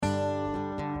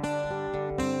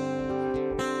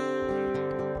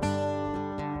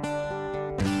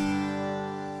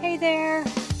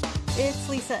It's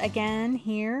Lisa again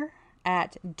here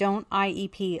at Don't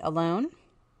IEP Alone,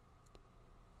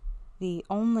 the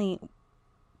only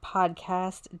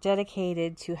podcast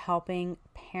dedicated to helping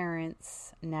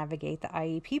parents navigate the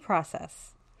IEP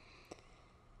process.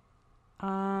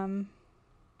 I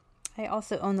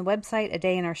also own the website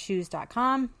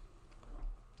adayinourshoes.com.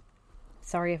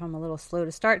 Sorry if I'm a little slow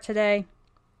to start today.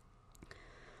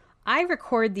 I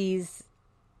record these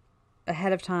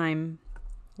ahead of time,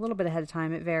 a little bit ahead of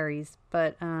time, it varies,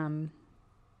 but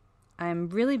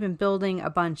I've really been building a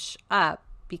bunch up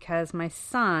because my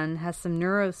son has some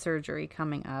neurosurgery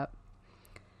coming up,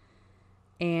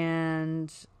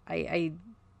 and I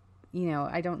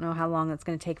don't know how long it's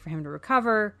going to take for him to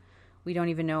recover. We don't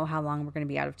even know how long we're going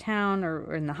to be out of town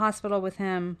or in the hospital with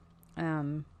him.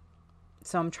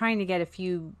 So I'm trying to get a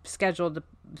few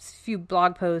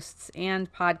blog posts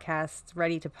and podcasts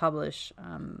ready to publish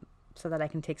so that I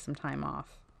can take some time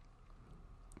off.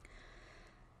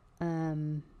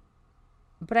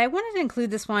 But I wanted to include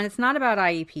this one. It's not about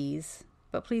IEPs,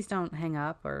 but please don't hang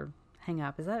up or hang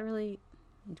up. Is that really,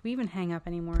 do we even hang up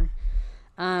anymore?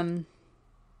 I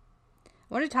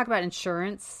wanted to talk about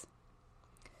insurance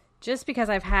just because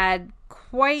I've had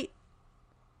quite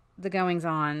the goings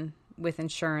on with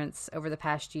insurance over the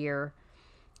past year,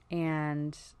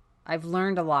 and I've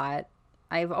learned a lot.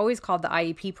 I've always called the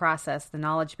IEP process the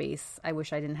knowledge base I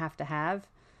wish I didn't have to have.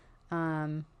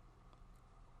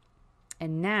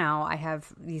 And now I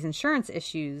have these insurance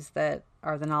issues that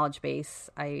are the knowledge base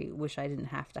I wish I didn't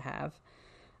have to have.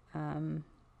 And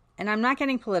I'm not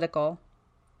getting political,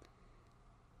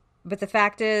 but the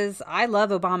fact is I love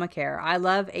Obamacare. I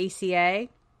love ACA.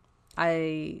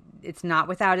 It's not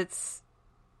without its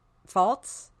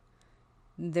faults.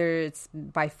 It's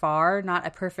by far not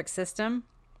a perfect system.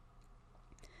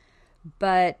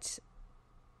 But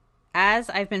as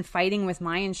I've been fighting with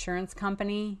my insurance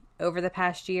company over the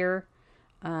past year,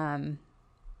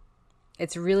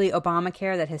 it's really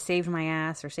Obamacare that has saved my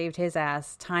ass or saved his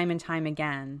ass time and time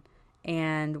again.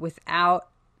 And without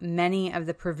many of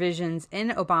the provisions in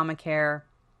Obamacare,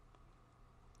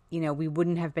 we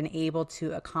wouldn't have been able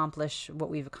to accomplish what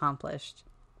we've accomplished.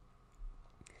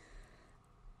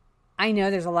 I know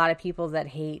there's a lot of people that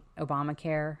hate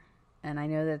Obamacare, and I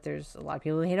know that there's a lot of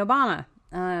people who hate Obama.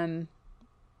 I'm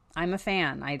a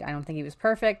fan. I don't think he was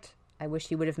perfect. I wish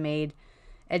he would have made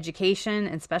education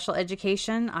and special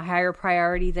education a higher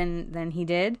priority than he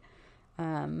did.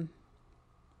 I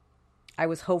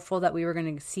was hopeful that we were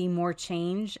going to see more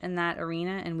change in that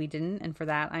arena, and we didn't. And for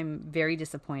that, I'm very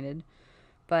disappointed.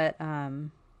 But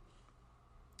other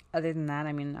than that,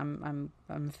 I mean, I'm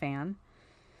a fan.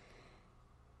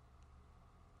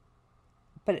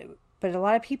 But a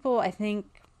lot of people, I think,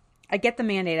 I get the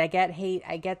mandate. I get hate.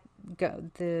 I get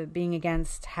the being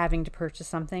against having to purchase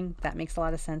something. That makes a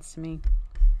lot of sense to me.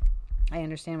 I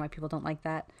understand why people don't like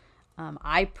that.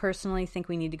 I personally think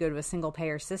we need to go to a single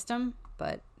payer system,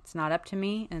 but it's not up to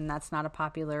me, and that's not a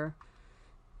popular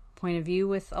point of view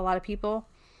with a lot of people.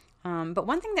 But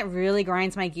one thing that really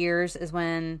grinds my gears is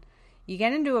when you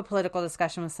get into a political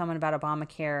discussion with someone about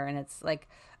Obamacare, and it's like,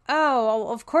 oh,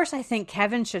 well, of course I think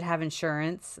Kevin should have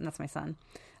insurance, and that's my son.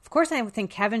 Of course I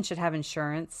think Kevin should have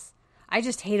insurance. I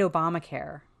just hate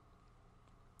Obamacare.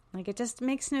 Like, it just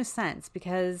makes no sense,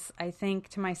 because I think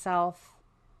to myself,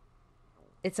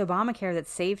 it's Obamacare that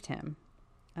saved him.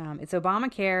 It's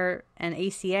Obamacare and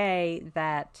ACA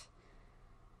that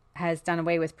has done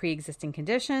away with pre-existing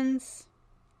conditions,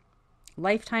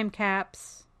 lifetime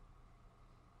caps.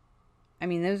 I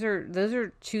mean, those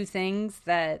are two things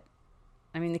that,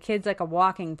 I mean, the kid's like a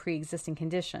walking pre-existing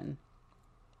condition.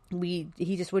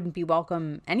 He just wouldn't be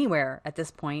welcome anywhere at this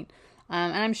point.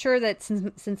 And I'm sure that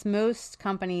since most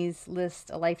companies list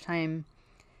a lifetime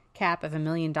cap of $1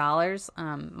 million,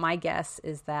 my guess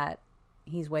is that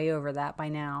he's way over that by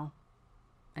now.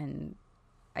 And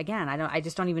again, I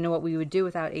just don't even know what we would do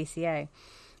without ACA.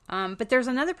 But there's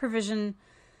another provision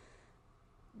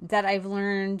that I've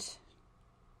learned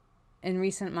in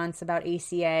recent months about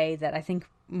ACA that I think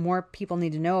more people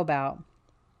need to know about.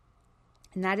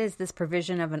 And that is this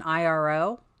provision of an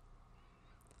IRO,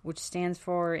 which stands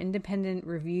for Independent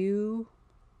Review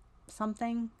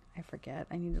something. I forget.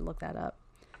 I need to look that up.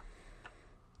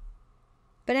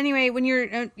 But anyway, when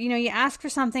you ask for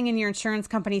something and your insurance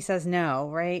company says no,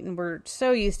 right? And we're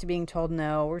so used to being told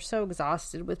no. We're so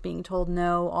exhausted with being told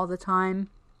no all the time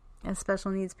as special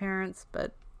needs parents.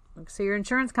 But so your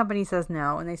insurance company says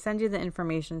no, and they send you the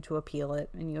information to appeal it,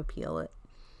 and you appeal it.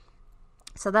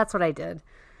 So that's what I did.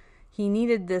 He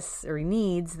needed this, or he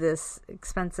needs this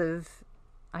expensive,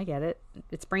 I get it.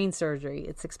 It's brain surgery.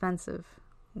 It's expensive.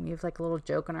 We have like a little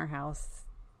joke in our house.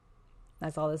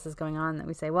 as all this is going on, that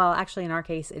we say, well, actually, in our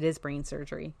case, it is brain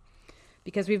surgery.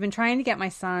 Because we've been trying to get my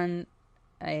son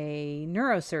a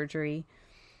neurosurgery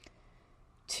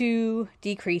to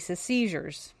decrease his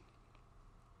seizures.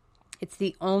 It's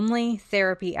the only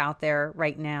therapy out there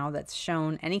right now that's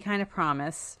shown any kind of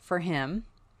promise for him.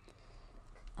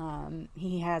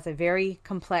 He has a very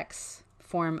complex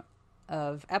form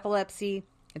of epilepsy.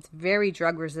 It's very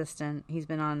drug resistant. He's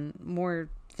been on more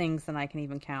things than I can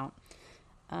even count.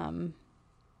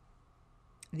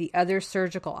 The other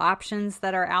surgical options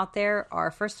that are out there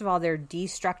are, first of all, they're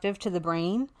destructive to the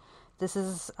brain. This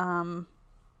is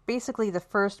basically the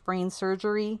first brain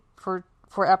surgery for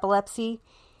epilepsy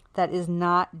that is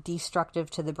not destructive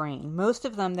to the brain. Most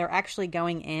of them, they're actually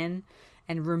going in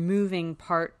and removing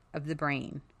part of the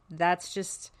brain. That's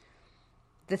just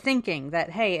the thinking that,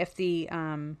 hey, if the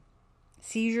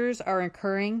seizures are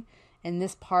occurring in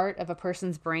this part of a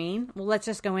person's brain, well, let's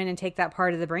just go in and take that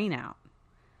part of the brain out.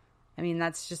 I mean,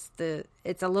 that's just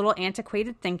it's a little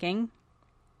antiquated thinking.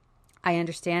 I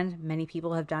understand many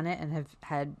people have done it and have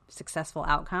had successful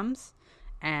outcomes,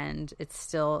 and it's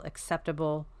still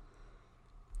acceptable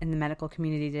in the medical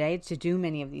community today to do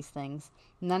many of these things.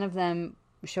 None of them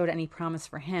showed any promise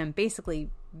for him, basically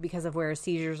because of where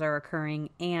seizures are occurring,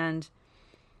 and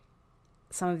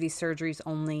some of these surgeries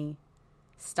only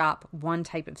stop one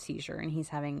type of seizure, and he's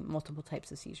having multiple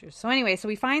types of seizures. So anyway, so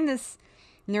we find this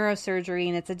neurosurgery,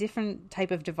 and it's a different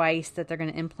type of device that they're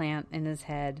going to implant in his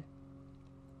head.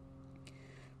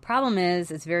 Problem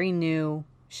is, it's very new,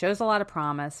 shows a lot of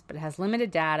promise, but it has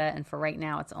limited data, and for right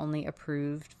now, it's only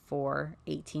approved for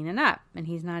 18 and up, and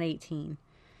he's not 18.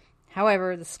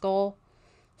 However, the skull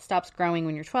stops growing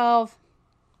when you're 12,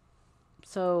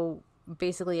 so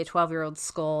basically a 12-year-old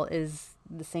skull is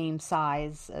the same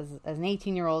size as an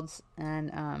 18-year-old's,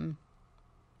 and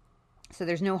so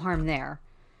there's no harm there.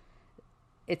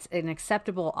 It's an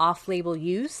acceptable off-label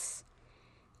use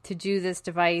to do this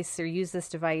device or use this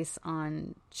device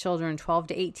on children 12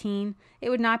 to 18. It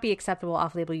would not be acceptable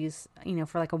off-label use,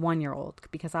 for like a 1-year-old,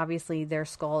 because obviously their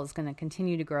skull is going to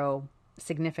continue to grow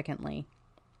significantly.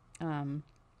 And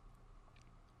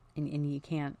you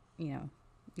can't, you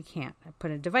can't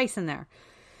put a device in there.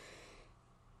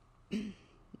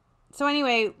 So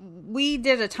anyway, we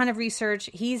did a ton of research.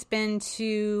 He's been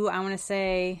to, I want to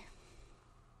say,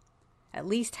 at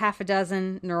least half a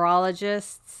dozen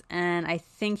neurologists, and I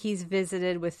think he's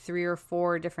visited with 3 or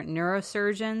 4 different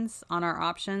neurosurgeons on our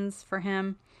options for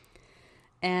him.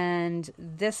 And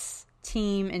this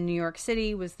team in New York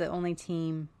City was the only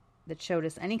team that showed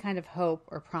us any kind of hope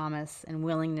or promise and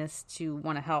willingness to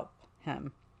want to help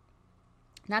him.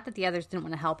 Not that the others didn't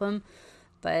want to help him,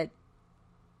 but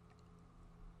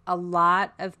a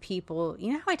lot of people,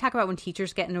 how I talk about when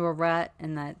teachers get into a rut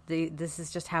and that this is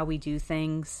just how we do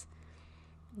things.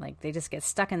 Like they just get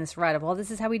stuck in this rut of, well, this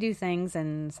is how we do things,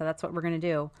 and so that's what we're going to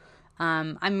do.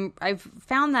 I've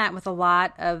found that with a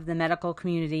lot of the medical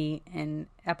community in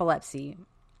epilepsy,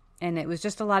 and it was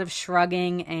just a lot of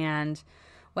shrugging and,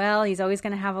 well, he's always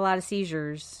going to have a lot of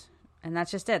seizures, and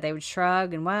that's just it. They would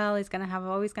shrug and, well, he's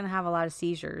always going to have a lot of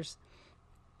seizures,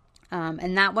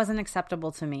 and that wasn't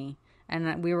acceptable to me.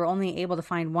 And we were only able to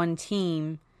find one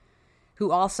team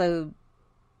who also,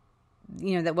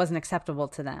 that wasn't acceptable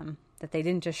to them. That they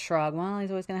didn't just shrug, well, he's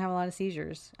always going to have a lot of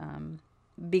seizures.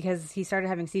 Because he started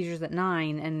having seizures at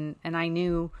 9, and I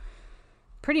knew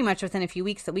pretty much within a few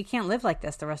weeks that we can't live like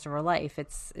this the rest of our life.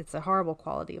 It's a horrible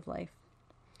quality of life.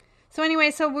 So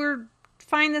anyway, so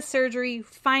find the surgery,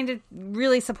 find a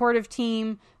really supportive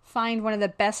team, find one of the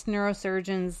best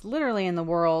neurosurgeons literally in the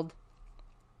world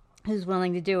who's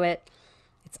willing to do it.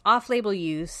 It's off-label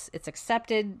use. It's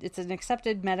an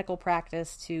accepted medical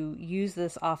practice to use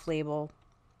this off-label.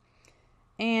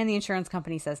 And the insurance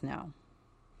company says no,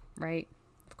 right?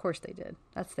 Of course they did.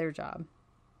 That's their job.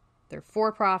 They're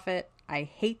for-profit. I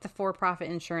hate the for-profit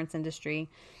insurance industry.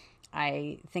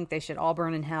 I think they should all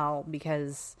burn in hell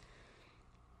because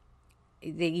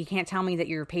you can't tell me that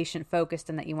you're patient-focused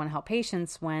and that you want to help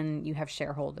patients when you have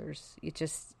shareholders. You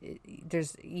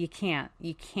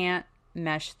can't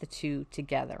mesh the two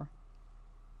together.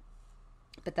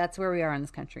 But that's where we are in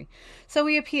this country. So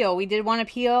we appeal. We did one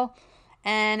appeal,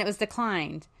 and it was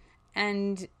declined.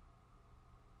 And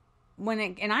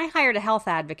I hired a health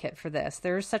advocate for this.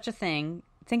 There's such a thing.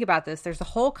 Think about this. There's a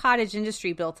whole cottage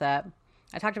industry built up.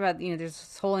 I talked about, there's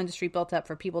this whole industry built up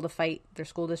for people to fight their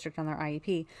school district on their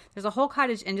IEP. There's a whole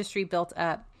cottage industry built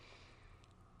up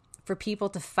for people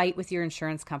to fight with your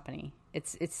insurance company.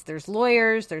 There's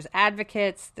lawyers, there's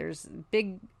advocates, there's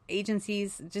big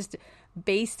agencies, just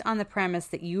based on the premise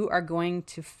that you are going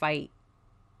to fight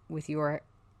with your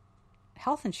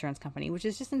health insurance company, which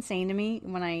is just insane to me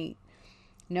when I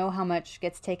know how much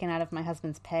gets taken out of my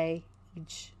husband's pay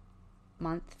each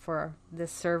month for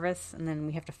this service, and then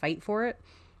we have to fight for it.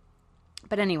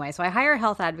 But anyway, so I hire a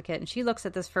health advocate, and she looks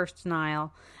at this first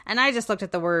denial, and I just looked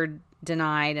at the word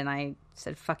denied, and I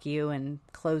said, fuck you, and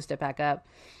closed it back up.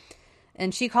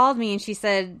 And she called me, and she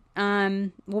said,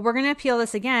 well, we're going to appeal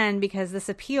this again because this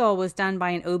appeal was done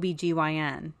by an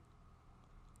OBGYN.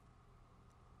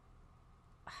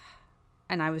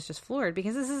 And I was just floored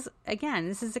because this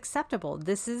is acceptable.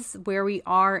 This is where we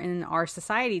are in our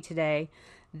society today,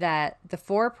 that the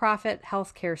for-profit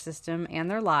healthcare system and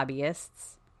their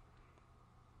lobbyists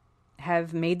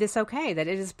have made this okay, that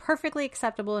it is perfectly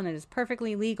acceptable and it is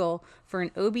perfectly legal for an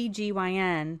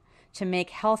OBGYN to make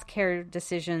healthcare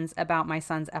decisions about my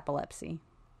son's epilepsy.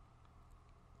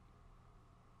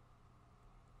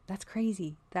 That's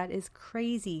crazy. That is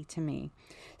crazy to me.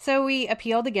 So we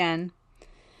appealed again.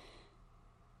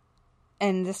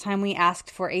 And this time we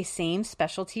asked for a same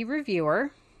specialty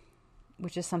reviewer,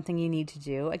 which is something you need to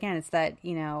do. Again, it's that,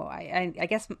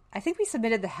 I think we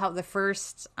submitted the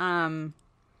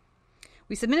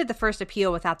first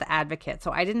appeal without the advocate.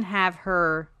 So I didn't have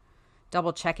her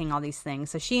double checking all these things.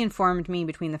 So she informed me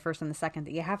between the first and the second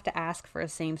that you have to ask for a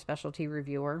same specialty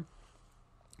reviewer,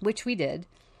 which we did.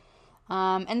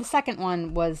 And the second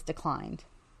one was declined.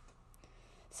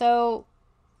 So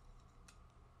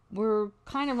we're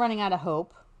kind of running out of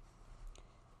hope.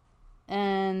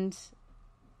 And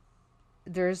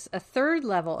there's a third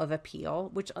level of appeal,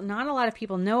 which not a lot of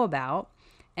people know about.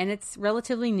 And it's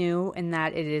relatively new in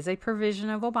that it is a provision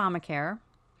of Obamacare.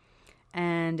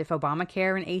 And if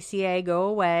Obamacare and ACA go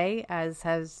away, as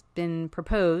has been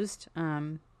proposed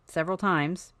several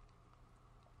times,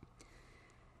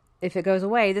 if it goes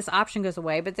away, this option goes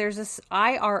away. But there's this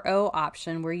IRO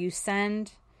option where you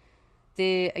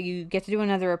get to do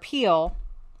another appeal,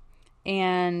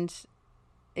 and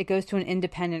it goes to an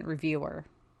independent reviewer.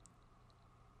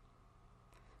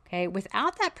 Okay,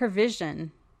 without that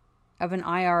provision of an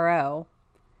IRO,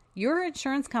 your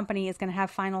insurance company is going to have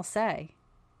final say.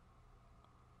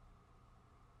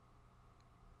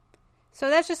 So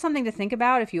that's just something to think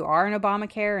about if you are an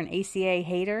Obamacare and ACA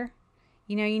hater.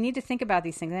 You need to think about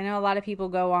these things. I know a lot of people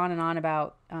go on and on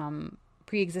about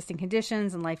pre-existing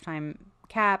conditions and lifetime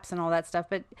caps and all that stuff,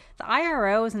 but the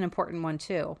IRO is an important one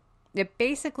too. It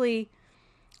basically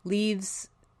leaves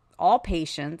all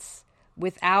patients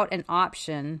without an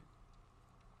option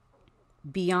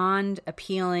beyond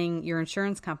appealing your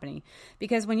insurance company.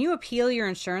 Because when you appeal your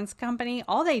insurance company,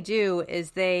 all they do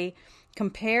is they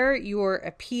compare your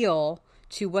appeal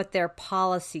to what their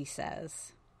policy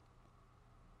says.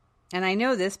 And I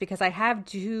know this because I have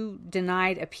 2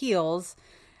 denied appeals,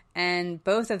 and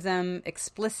both of them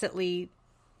explicitly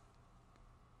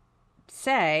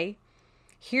say,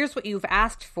 here's what you've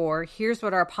asked for, here's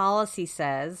what our policy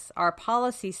says. Our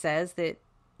policy says that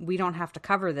we don't have to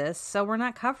cover this, so we're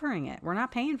not covering it. We're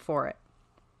not paying for it.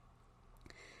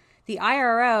 The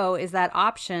IRO is that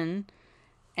option,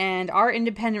 and our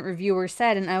independent reviewer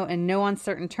said in no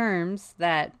uncertain terms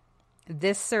that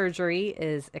this surgery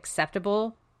is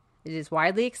acceptable. It is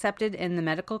widely accepted in the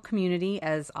medical community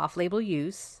as off-label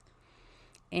use,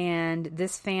 and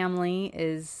this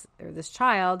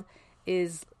child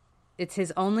it's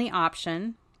his only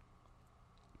option,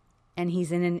 and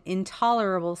he's in an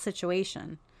intolerable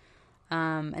situation.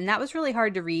 And that was really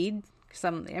hard to read.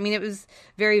 It was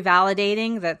very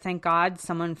validating that, thank God,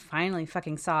 someone finally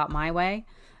fucking saw it my way.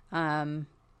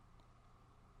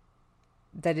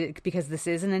 Because this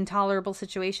is an intolerable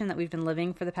situation that we've been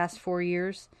living for the past 4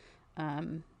 years.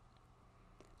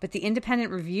 But the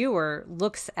independent reviewer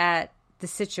looks at the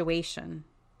situation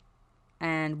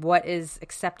and what is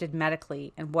accepted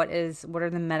medically and what are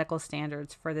the medical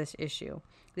standards for this issue.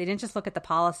 They didn't just look at the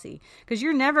policy, because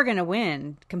you're never going to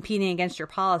win competing against your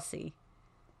policy.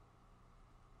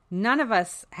 None of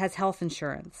us has health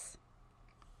insurance.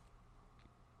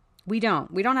 We don't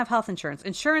have health insurance.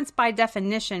 Insurance by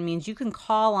definition means you can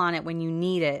call on it when you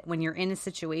need it, when you're in a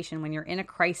situation, when you're in a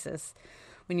crisis,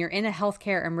 when you're in a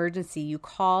healthcare emergency, you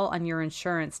call on your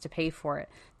insurance to pay for it.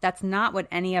 That's not what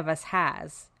any of us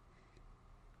has.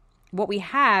 What we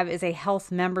have is a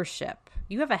health membership.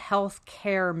 You have a health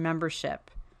care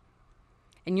membership.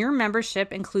 And your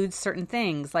membership includes certain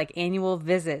things like annual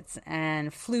visits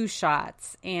and flu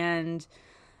shots and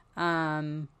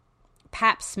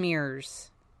pap smears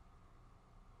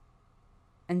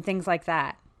and things like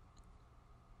that.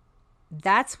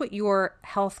 That's what your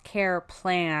healthcare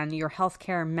plan, your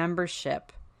healthcare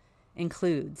membership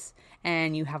includes.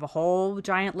 And you have a whole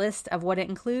giant list of what it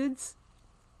includes.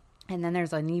 And then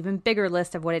there's an even bigger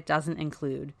list of what it doesn't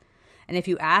include. And if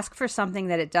you ask for something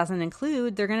that it doesn't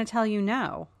include, they're going to tell you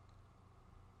no.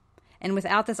 And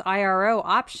without this IRO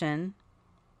option,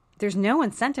 there's no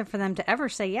incentive for them to ever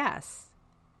say yes.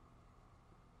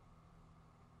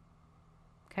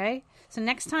 Okay? So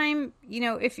next time,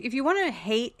 if you want to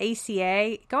hate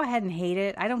ACA, go ahead and hate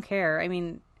it. I don't care. I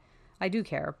mean, I do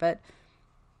care, but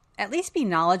at least be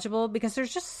knowledgeable, because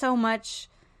there's just so much,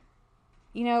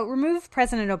 remove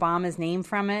President Obama's name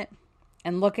from it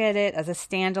and look at it as a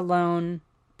standalone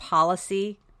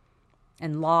policy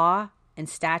and law and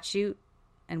statute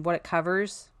and what it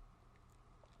covers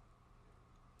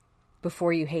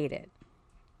before you hate it.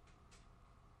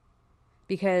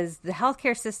 Because the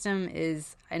healthcare system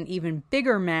is an even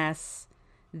bigger mess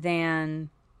than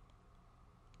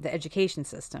the education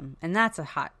system, and that's a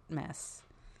hot mess.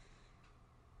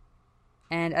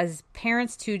 And as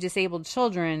parents to disabled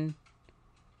children,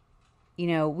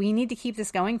 we need to keep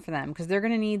this going for them, because they're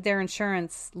going to need their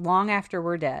insurance long after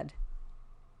we're dead.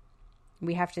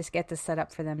 We have to get this set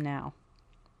up for them now.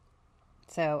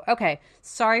 So, okay.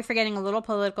 Sorry for getting a little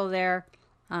political there.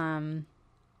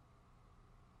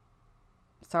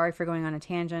 Sorry for going on a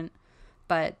tangent.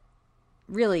 But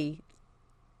really,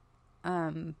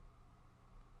 and,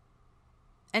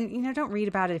 don't read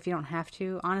about it if you don't have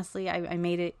to. Honestly, I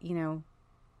made it,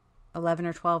 11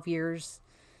 or 12 years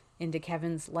into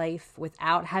Kevin's life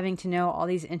without having to know all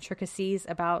these intricacies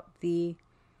about the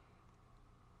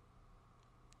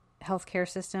healthcare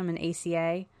system and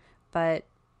ACA. But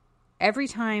every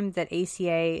time that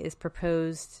ACA is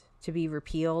proposed to be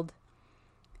repealed,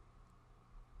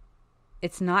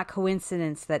 it's not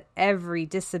coincidence that every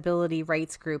disability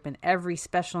rights group and every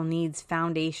special needs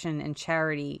foundation and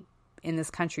charity in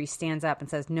this country stands up and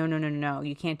says, no, no, no, no,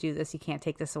 you can't do this. You can't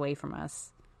take this away from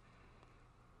us.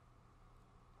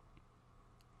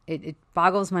 It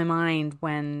boggles my mind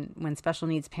when special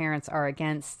needs parents are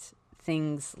against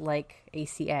things like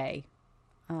ACA.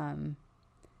 And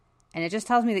it just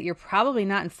tells me that you're probably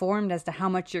not informed as to how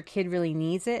much your kid really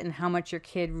needs it and how much your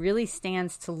kid really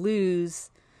stands to lose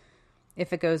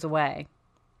if it goes away.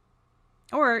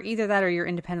 Or either that or you're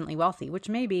independently wealthy, which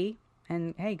may be.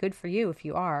 And hey, good for you if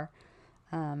you are.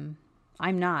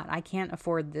 I'm not. I can't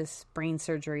afford this brain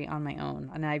surgery on my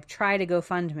own. And I've tried to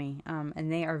GoFundMe,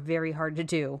 and they are very hard to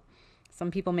do.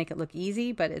 Some people make it look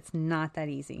easy, but it's not that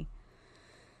easy.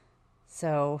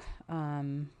 So,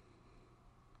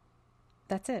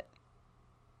 that's it.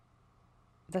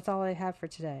 That's all I have for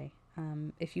today.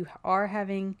 If you are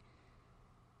having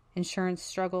insurance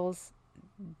struggles,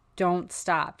 don't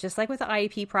stop. Just like with the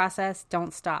IEP process,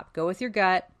 don't stop. Go with your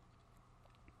gut.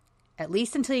 At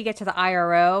least until you get to the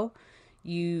IRO,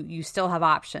 you still have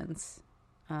options.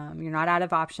 You're not out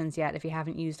of options yet if you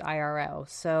haven't used IRO.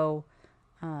 So,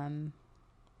 and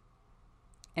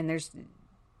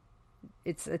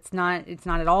it's not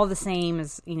at all the same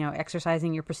as,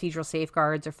 exercising your procedural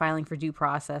safeguards or filing for due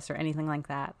process or anything like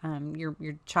that. Your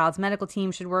child's medical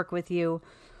team should work with you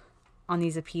on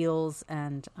these appeals,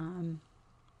 and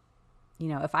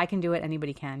if I can do it,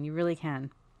 anybody can. You really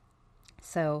can.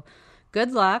 So,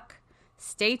 good luck.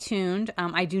 Stay tuned.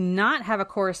 I do not have a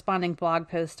corresponding blog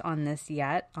post on this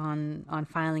yet, on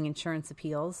filing insurance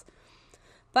appeals.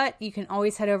 But you can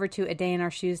always head over to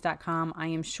adayinourshoes.com. I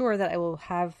am sure that I will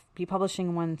be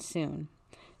publishing one soon.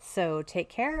 So take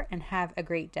care and have a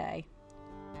great day.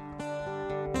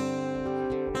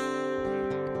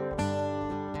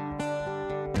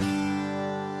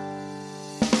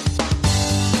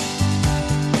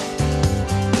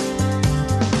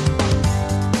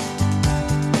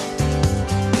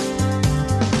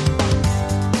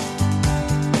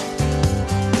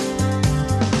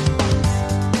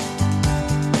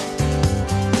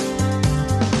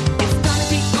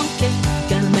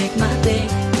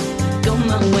 Go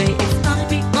my way, it's gonna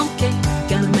be okay,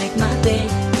 gonna make my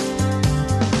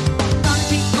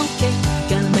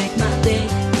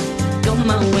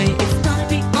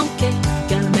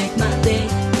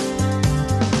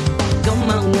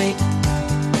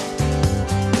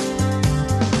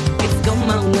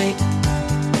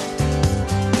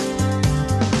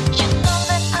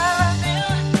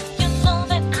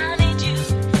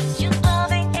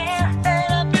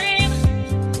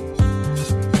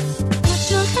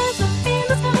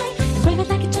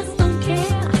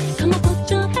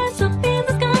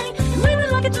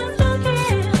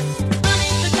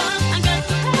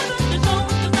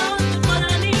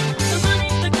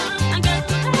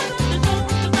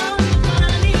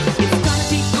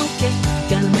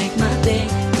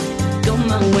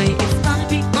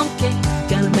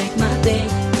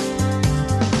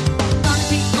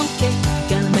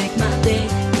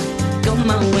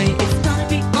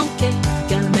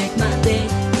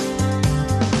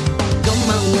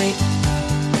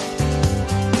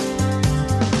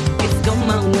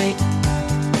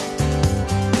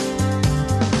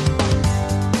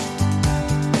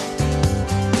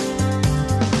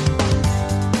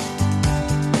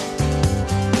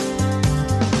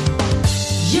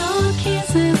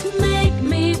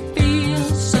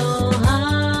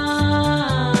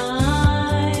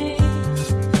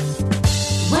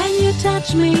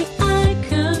touch me, I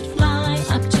could fly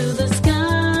up to the sky.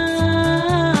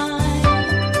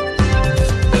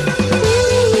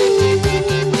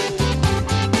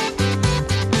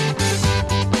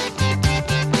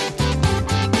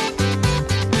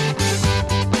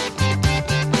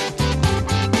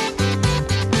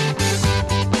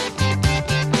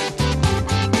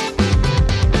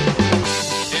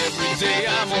 Every day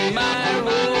I'm on my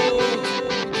road,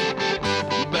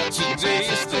 but today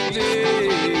is the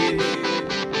day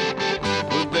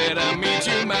that I meet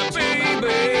you, my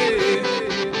baby.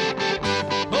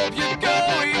 Hope you're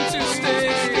going to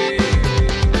stay.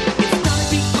 It's gonna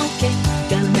be okay,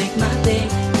 gonna make my day.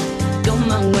 Go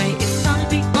my way, it's gonna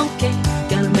be okay,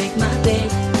 gonna make my day.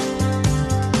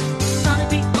 It's gonna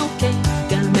be okay,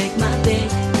 gonna make my day.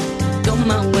 Go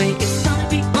my way, it's gonna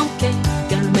be okay,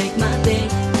 gonna make my day.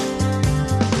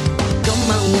 Go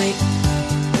my way.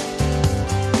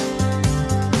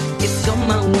 It's go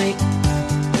my way.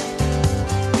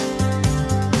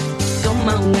 Go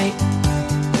my way.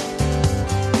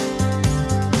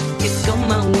 It's go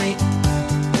my way.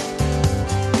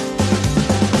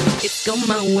 It's go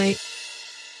my way.